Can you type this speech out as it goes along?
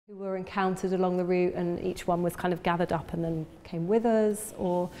who were encountered along the route, and each one was kind of gathered up and then came with us.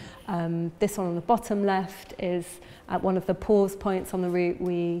 Or this one on the bottom left is at one of the pause points on the route.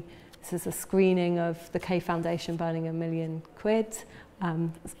 This is a screening of the K Foundation burning £1 million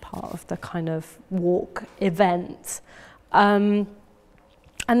as part of the kind of walk event. And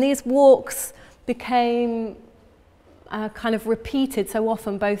these walks became kind of repeated so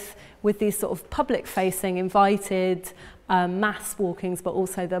often, both with these sort of public-facing, invited mass walkings, but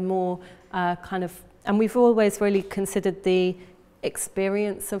also the more kind of, and we've always really considered the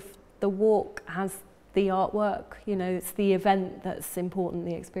experience of the walk as the artwork. You know, it's the event that's important,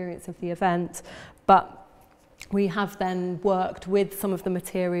 the experience of the event. But we have then worked with some of the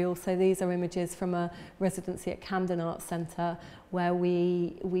material. So these are images from a residency at Camden Arts Centre, where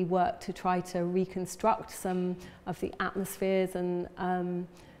we work to try to reconstruct some of the atmospheres and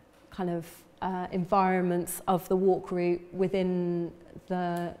kind of environments of the walk route within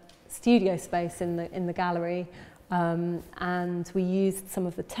the studio space in the gallery. And we used some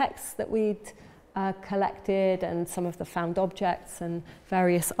of the texts that we'd collected and some of the found objects and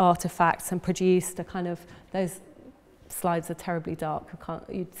various artifacts, and produced a kind of, those slides are terribly dark.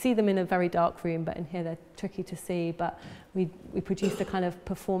 You'd see them in a very dark room, but in here they're tricky to see. But we produced a kind of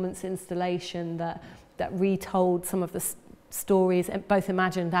performance installation that retold some of the stories, both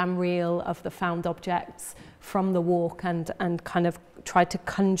imagined and real, of the found objects from the walk, and kind of tried to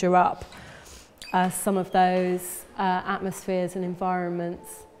conjure up some of those atmospheres and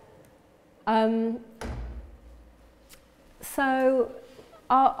environments. So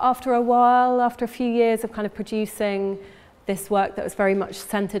after a while, after a few years of kind of producing this work that was very much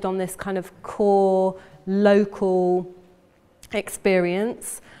centered on this kind of core local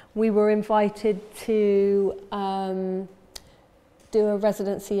experience, we were invited to do a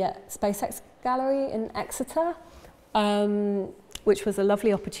residency at SpaceX Gallery in Exeter, which was a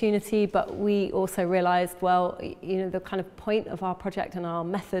lovely opportunity. But we also realized, well, you know, the kind of point of our project and our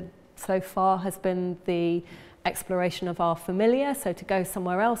method so far has been the exploration of our familiar. So to go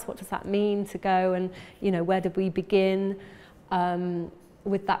somewhere else, what does that mean? To go and, you know, where did we begin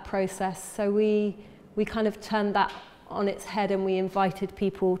with that process? So we kind of turned that on its head, and we invited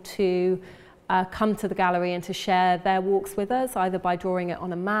people to come to the gallery and to share their walks with us, either by drawing it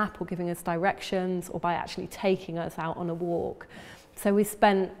on a map or giving us directions, or by actually taking us out on a walk. So we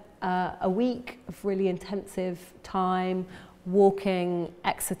spent a week of really intensive time walking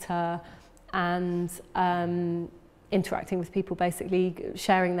Exeter and interacting with people, basically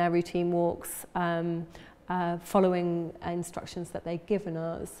sharing their routine walks, following instructions that they'd given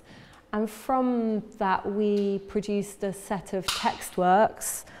us. And from that we produced a set of text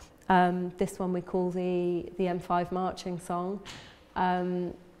works. This one we call the M5 marching song,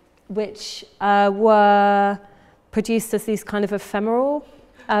 which were produced as these kind of ephemeral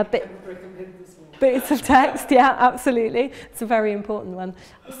bits of text. Yeah, absolutely. It's a very important one.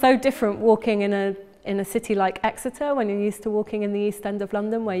 So different walking in a city like Exeter, when you're used to walking in the East End of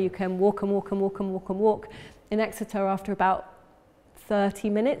London, where you can walk and walk and walk and walk and walk. In Exeter, after about 30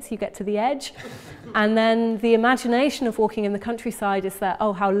 minutes, you get to the edge. And then the imagination of walking in the countryside is that,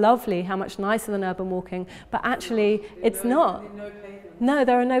 oh, how lovely, how much nicer than urban walking. But actually, it's not. No,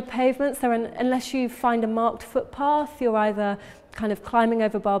 there are no pavements. Unless you find a marked footpath, you're either kind of climbing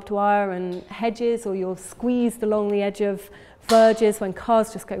over barbed wire and hedges, or you're squeezed along the edge of verges when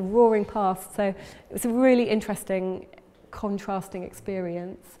cars just go roaring past. So it was a really interesting, contrasting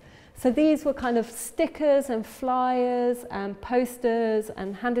experience. So these were kind of stickers and flyers and posters,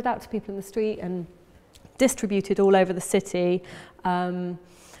 and handed out to people in the street and distributed all over the city. Cards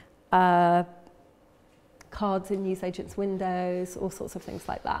in newsagents' windows, all sorts of things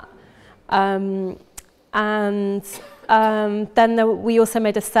like that. Then we also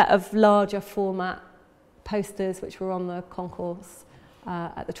made a set of larger format posters, which were on the concourse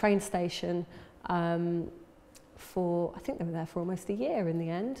at the train station. I think they were there for almost a year in the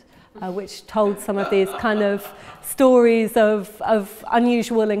end, which told some of these kind of stories of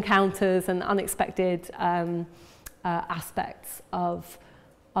unusual encounters and unexpected aspects of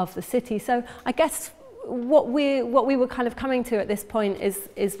the city. So I guess what we were kind of coming to at this point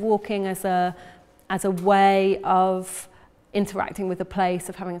is walking as a way of interacting with a place,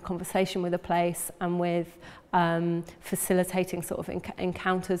 of having a conversation with a place, and with facilitating sort of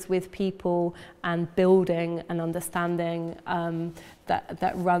encounters with people, and building an understanding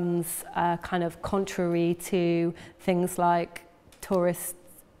that runs kind of contrary to things like tourist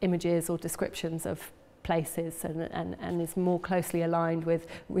images or descriptions of places, and is more closely aligned with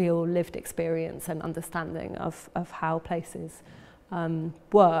real lived experience and understanding of how places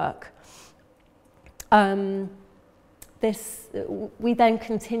work. we then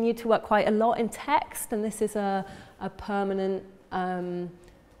continued to work quite a lot in text, and this is a permanent kind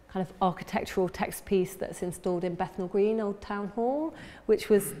of architectural text piece that's installed in Bethnal Green, Old Town Hall, which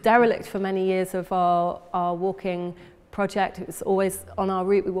was derelict for many years of our walking project. It was always on our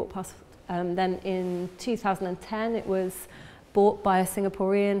route. We walked past. Then in 2010, it was bought by a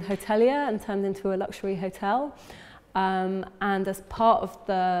Singaporean hotelier and turned into a luxury hotel. And as part of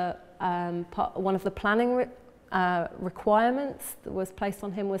the one of the planning requirements that was placed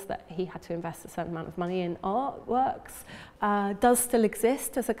on him was that he had to invest a certain amount of money in artworks. Does still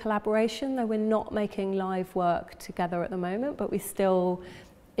exist as a collaboration, though we're not making live work together at the moment, but we still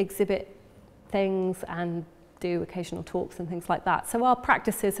exhibit things and do occasional talks and things like that. So our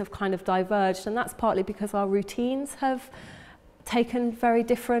practices have kind of diverged, and that's partly because our routines have taken very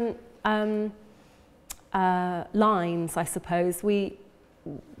different lines, I suppose.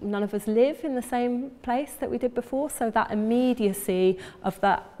 None of us live in the same place that we did before, so that immediacy of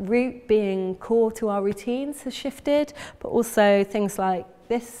that route being core to our routines has shifted, but also things like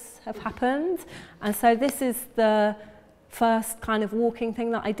this have happened. And so this is the first kind of walking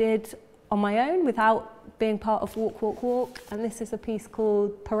thing that I did on my own without being part of Walk, Walk, Walk. And this is a piece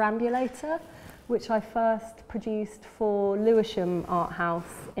called Perambulator, which I first produced for Lewisham Art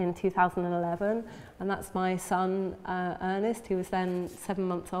House in 2011. And that's my son, Ernest, who was then 7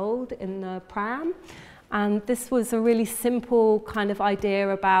 months old, in the pram. And this was a really simple kind of idea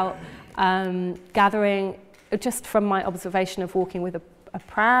about gathering, just from my observation of walking with a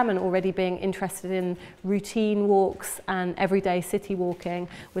pram and already being interested in routine walks and everyday city walking,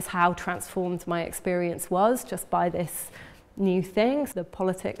 was how transformed my experience was just by this new thing, the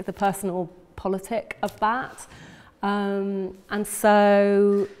personal politic of that. And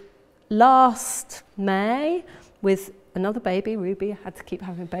so last May, with another baby, Ruby, I had to keep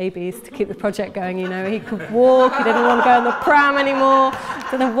having babies to keep the project going, you know, he could walk, he didn't want to go in the pram anymore,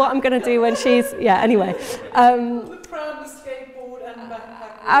 don't know what I'm going to do when she's, yeah, anyway. The pram, the skateboard and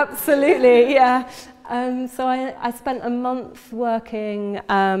backpack. Absolutely, yeah. So I spent a month working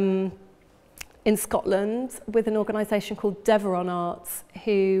in Scotland with an organisation called Deveron Arts,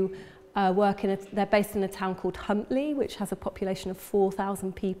 who they're based in a town called Huntley, which has a population of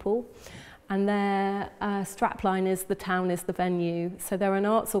 4,000 people. And their strapline is the town is the venue. So they're an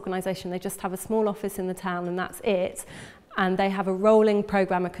arts organisation. They just have a small office in the town and that's it. And they have a rolling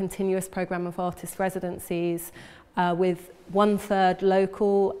programme, a continuous programme of artist residencies with 1/3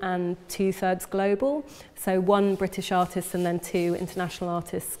 local and 2/3 global. So 1 British artist and then 2 international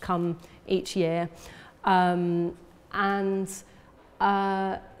artists come each year.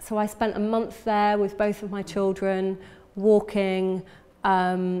 So I spent a month there with both of my children, walking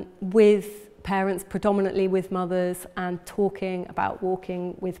with parents, predominantly with mothers, and talking about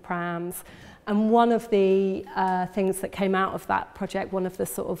walking with prams. And one of the things that came out of that project, one of the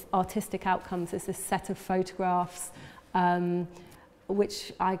sort of artistic outcomes, is this set of photographs,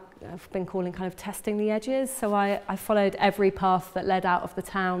 which I've been calling kind of testing the edges. So I followed every path that led out of the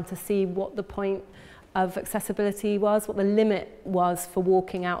town to see what the point of accessibility was, what the limit was for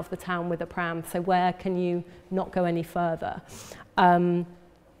walking out of the town with a pram. So where can you not go any further?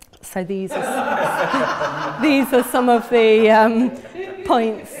 So these are some of the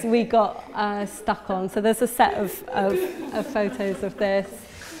points we got stuck on. So there's a set of photos of this.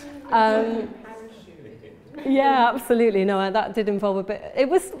 Yeah, absolutely. No, that did involve a bit. It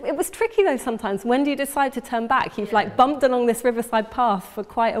was tricky though sometimes. When do you decide to turn back? You've like bumped along this riverside path for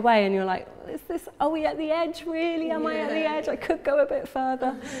quite a way and you're like, are we at the edge really? Am I at the edge? I could go a bit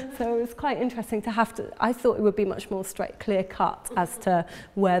further. So it was quite interesting to have to, I thought it would be much more straight, clear cut as to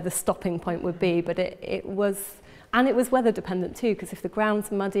where the stopping point would be, but it was, and it was weather dependent too, because if the ground's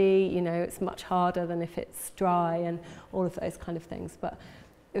muddy, you know, it's much harder than if it's dry and all of those kind of things. But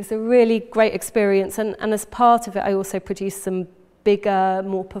it was a really great experience, and as part of it I also produced some bigger,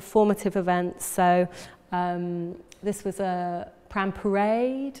 more performative events. So this was a pram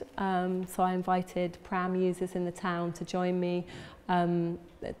parade, so I invited pram users in the town to join me.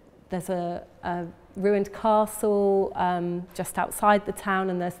 There's a ruined castle just outside the town,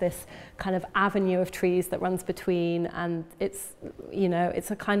 and there's this kind of avenue of trees that runs between, and it's, you know,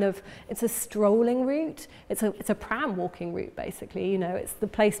 it's a strolling route. It's a pram walking route basically, you know, it's the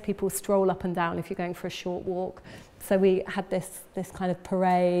place people stroll up and down if you're going for a short walk. So we had this kind of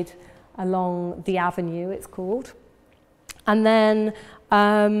parade along the avenue, it's called. And then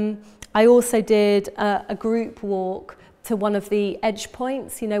I also did a group walk to one of the edge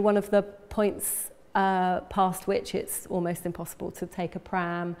points, you know, one of the points past which it's almost impossible to take a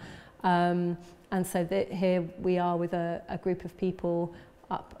pram. And so here we are with a group of people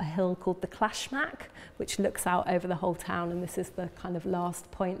up a hill called the Clashmack, which looks out over the whole town, and this is the kind of last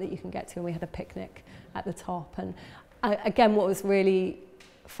point that you can get to, and we had a picnic at the top. And again, what was really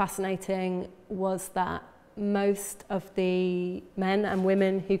fascinating was that most of the men and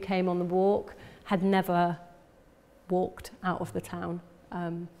women who came on the walk had never walked out of the town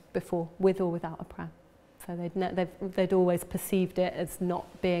before, with or without a pram. So they'd always perceived it as not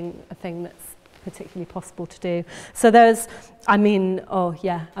being a thing that's particularly possible to do. So there's, I mean, oh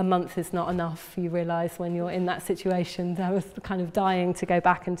yeah, a month is not enough, you realise, when you're in that situation. I was kind of dying to go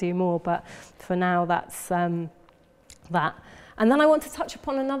back and do more, but for now that's that. And then I want to touch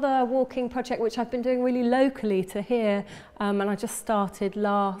upon another walking project which I've been doing really locally to here, and I just started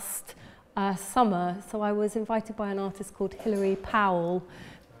last summer. So I was invited by an artist called Hilary Powell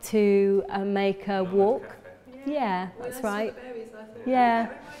to make a walk. Yeah, that's right. Yeah,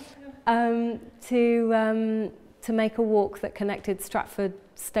 to make a walk that connected Stratford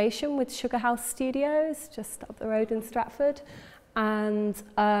Station with Sugar House Studios, just up the road in Stratford. And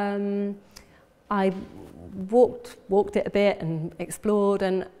I walked it a bit and explored,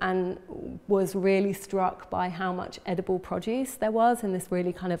 and was really struck by how much edible produce there was in this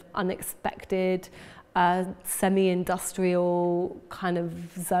really kind of unexpected semi-industrial kind of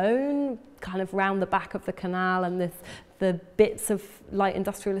zone, kind of round the back of the canal, and the bits of light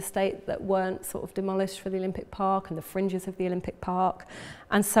industrial estate that weren't sort of demolished for the Olympic Park, and the fringes of the Olympic Park.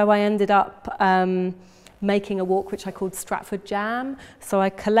 And so I ended up making a walk which I called Stratford Jam. So I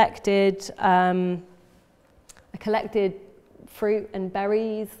collected fruit and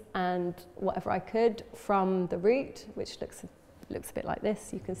berries and whatever I could from the route, which looks a bit like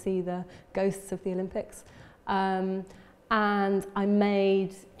this. You can see the ghosts of the Olympics. And I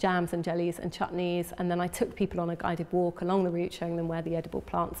made jams and jellies and chutneys, and then I took people on a guided walk along the route, showing them where the edible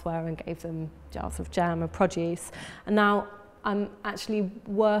plants were, and gave them jars of jam and produce. And now I'm actually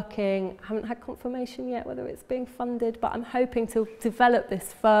working, I haven't had confirmation yet whether it's being funded, but I'm hoping to develop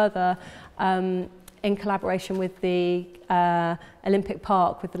this further in collaboration with the Olympic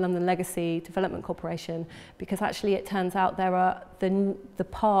Park, with the London Legacy Development Corporation, because actually it turns out there are the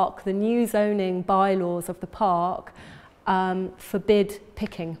new zoning bylaws of the park forbid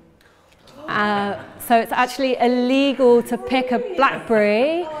picking. So it's actually illegal to pick a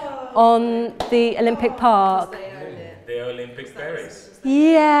blackberry on the Olympic Park. The Olympic berries.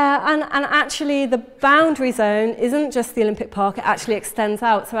 Yeah, and actually the boundary zone isn't just the Olympic Park, it actually extends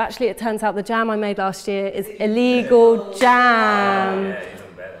out. So actually it turns out the jam I made last year is illegal jam.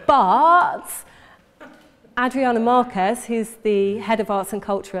 But Adriana Marquez, who's the head of arts and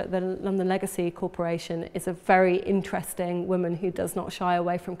culture at the London Legacy Corporation, is a very interesting woman who does not shy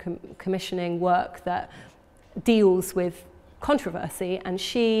away from commissioning work that deals with controversy. And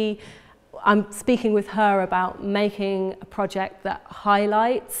I'm speaking with her about making a project that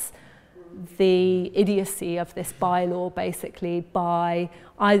highlights the idiocy of this bylaw, basically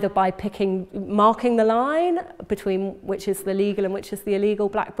either by marking the line between which is the legal and which is the illegal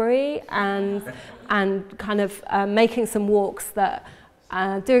blackberry, and kind of making some walks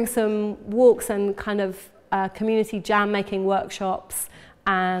doing some walks and kind of community jam making workshops,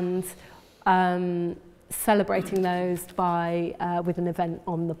 and celebrating those with an event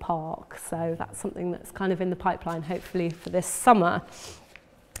on the park. So that's something that's kind of in the pipeline, hopefully for this summer.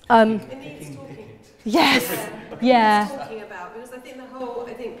 It needs talking. Yes, yeah. Talking about, because I think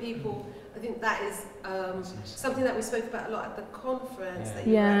that is something that we spoke about a lot at the conference that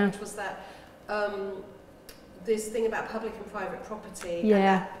you were at, which was that this thing about public and private property,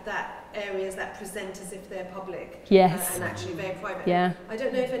 and that areas that present as if they're public, and actually very private. Yeah. I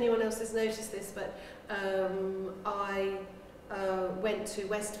don't know if anyone else has noticed this, but I went to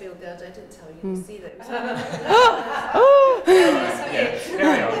Westfield the other day. I didn't tell you. You see that?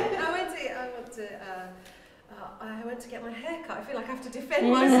 I went to get my hair cut. I feel like I have to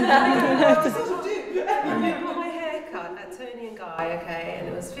defend myself. I got my hair cut at Tony and Guy, okay, and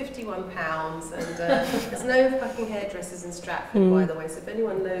it was £51, and there's no fucking hairdressers in Stratford, by the way, so if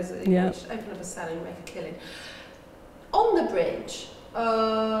anyone knows that you should open up a salon and make a killing. On the bridge,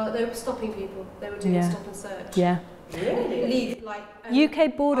 they were stopping people. They were doing a stop and search. Yeah. Really?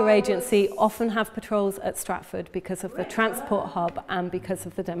 UK Border Agency often have patrols at Stratford because of the transport hub and because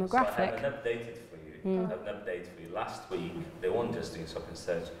of the demographic. So I have an updated for you. I have an update for you. Last week, they weren't just doing stop and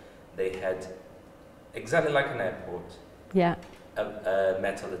search. They had, exactly like an airport, a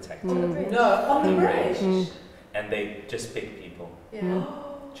metal detector. No, on the bridge. And they just pick people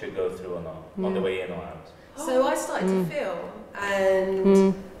to go through or not, on the way in or out. So I started to film,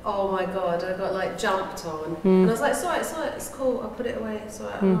 and oh my God, I got like jumped on. And I was like, it's alright, it's cool, I'll put it away, it's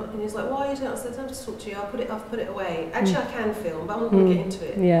alright. And he was like, why are you doing it? I said, I'll just talk to you, I've put it away. Actually, I can film, but I'm not going to get into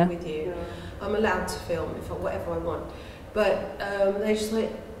it with you. I'm allowed to film whatever I want. But they just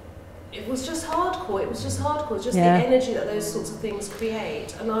like, it was just hardcore, just the energy that those sorts of things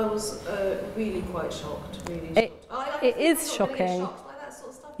create. And I was really quite shocked, It is shocking.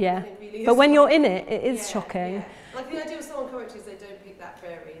 Yeah, really but when you're in it, it is shocking. Yeah. Like the idea of someone coming to you, they don't pick that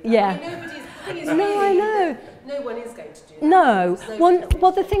berry. Yeah. I mean, I know. No one is going to do that. No.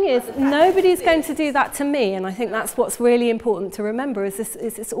 Well, the thing is, nobody's going to do that to me, and I think that's what's really important to remember. Is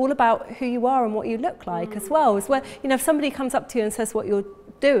it's all about who you are and what you look like as well. Is where, you know, if somebody comes up to you and says what you're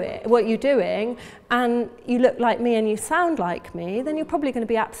doing, and you look like me and you sound like me, then you're probably going to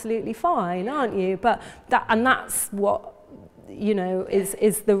be absolutely fine, aren't you? But that's what, you know,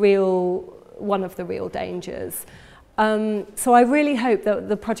 is one of the real dangers. So I really hope that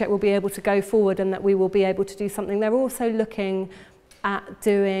the project will be able to go forward and that we will be able to do something. They're also looking at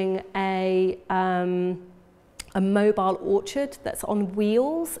doing a mobile orchard that's on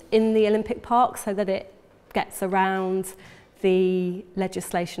wheels in the Olympic Park, so that it gets around the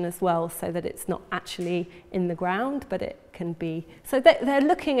legislation as well, so that it's not actually in the ground, but it can be. So they're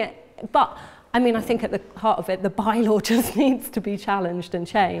looking at, but I mean, I think at the heart of it, the bylaw just needs to be challenged and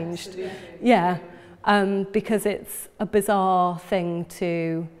changed. Absolutely. Yeah, because it's a bizarre thing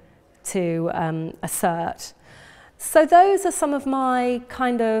to assert. So those are some of my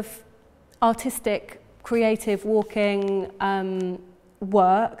kind of artistic, creative walking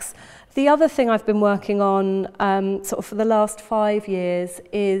works. The other thing I've been working on sort of for the last 5 years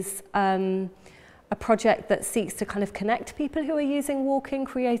is a project that seeks to kind of connect people who are using walking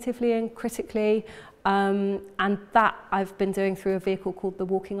creatively and critically, and that I've been doing through a vehicle called the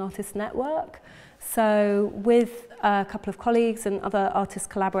Walking Artists Network. So with a couple of colleagues and other artist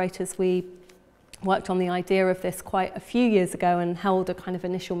collaborators, we worked on the idea of this quite a few years ago and held a kind of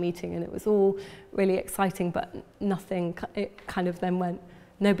initial meeting, and it was all really exciting, but nothing, it kind of then went,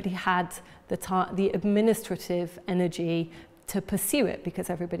 nobody had the administrative energy to pursue it because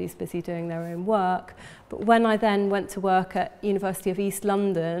everybody's busy doing their own work. But when I then went to work at University of East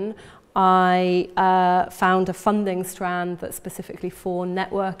London, I found a funding strand that's specifically for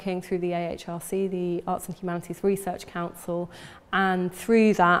networking through the AHRC, the Arts and Humanities Research Council, and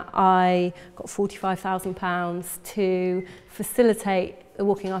through that I got £45,000 to facilitate the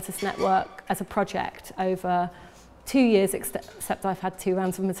Walking Artists Network as a project over 2 years, except I've had 2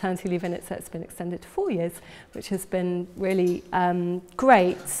 rounds of maternity leave in it, so it's been extended to 4 years, which has been really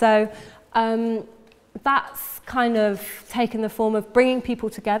great. So that's kind of taken the form of bringing people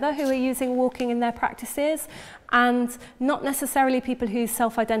together who are using walking in their practices, and not necessarily people who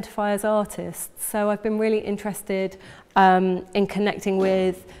self-identify as artists. So I've been really interested in connecting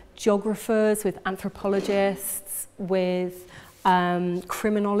with geographers, with anthropologists, with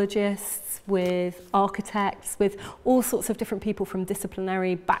criminologists, with architects, with all sorts of different people from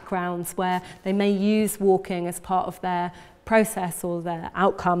disciplinary backgrounds where they may use walking as part of their process or their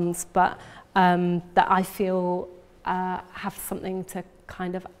outcomes, but that I feel have something to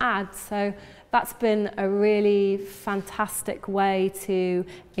kind of add. So that's been a really fantastic way to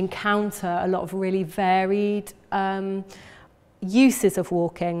encounter a lot of really varied uses of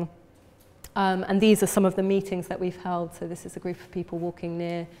walking. And these are some of the meetings that we've held. So this is a group of people walking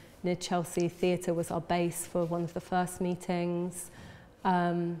near Chelsea Theatre was our base for one of the first meetings.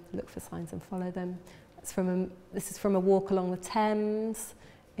 Look for signs and follow them. This is from a walk along the Thames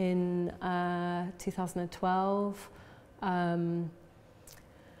in 2012, and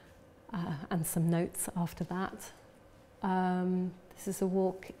some notes after that. This is a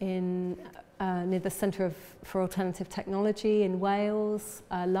walk in near the Centre for Alternative Technology in Wales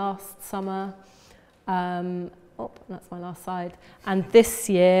last summer. That's my last slide. And this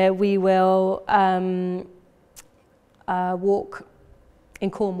year we will walk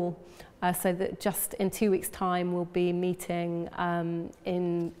in Cornwall. So that just in 2 weeks' time we'll be meeting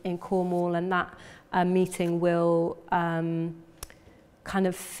in Cornwall, and that meeting will kind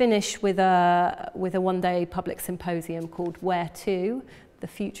of finish with a one-day public symposium called Where To? The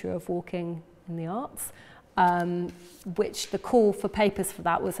Future of Walking in the Arts, which the call for papers for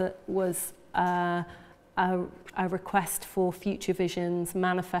that was a request for future visions,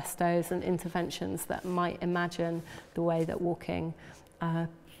 manifestos and interventions that might imagine the way that walking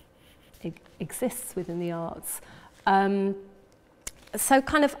exists within the arts. So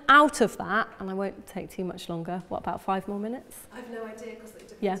kind of out of that, and I won't take too much longer, what, about 5 more minutes? I have no idea because it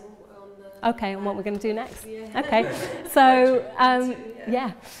depends on what we're going to do next. Yeah. Okay, so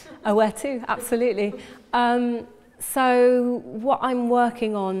where to? Absolutely. So what I'm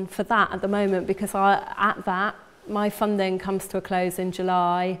working on for that at the moment, because my funding comes to a close in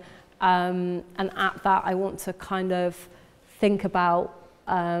July, and at that I want to kind of think about,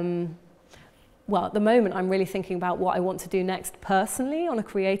 well, at the moment I'm really thinking about what I want to do next personally on a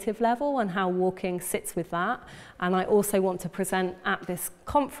creative level and how walking sits with that. And I also want to present at this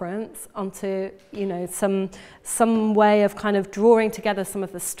conference onto, you know, some way of kind of drawing together some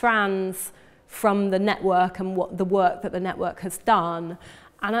of the strands from the network and what the work that the network has done.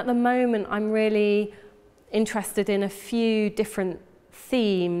 And at the moment I'm really interested in a few different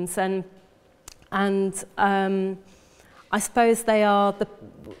themes, and I suppose they are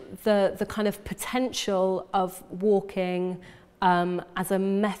the kind of potential of walking as a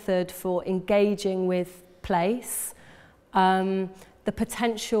method for engaging with place, the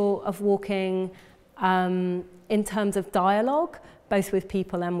potential of walking in terms of dialogue, both with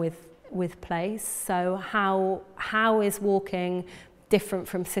people and with place. So how is walking different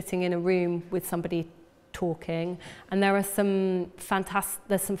from sitting in a room with somebody talking? And there are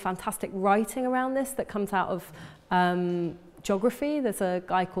there's some fantastic writing around this that comes out of geography. There's a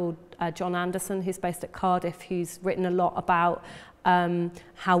guy called John Anderson who's based at Cardiff, who's written a lot about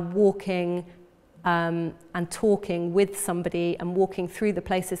how walking and talking with somebody and walking through the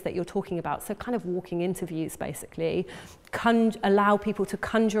places that you're talking about, so kind of walking interviews basically, allow people to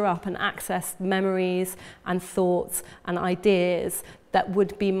conjure up and access memories and thoughts and ideas that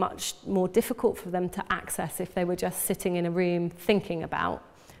would be much more difficult for them to access if they were just sitting in a room thinking about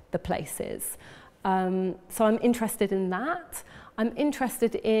the places. So I'm interested in that. I'm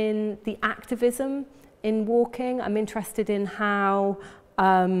interested in the activism in walking. I'm interested in how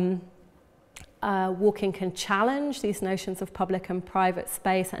walking can challenge these notions of public and private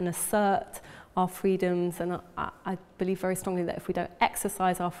space and assert our freedoms. And I believe very strongly that if we don't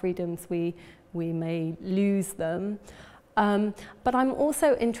exercise our freedoms, we may lose them. But I'm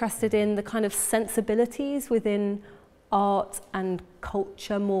also interested in the kind of sensibilities within art and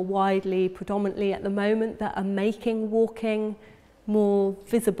culture more widely, predominantly at the moment, that are making walking more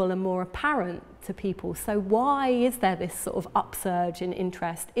visible and more apparent to people. So why is there this sort of upsurge in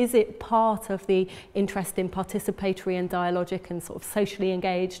interest? Is it part of the interest in participatory and dialogic and sort of socially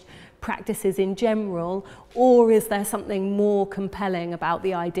engaged practices in general, or is there something more compelling about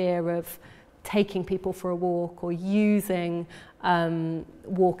the idea of taking people for a walk or using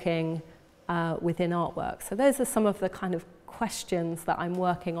walking within artwork? So those are some of the kind of questions that I'm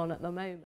working on at the moment.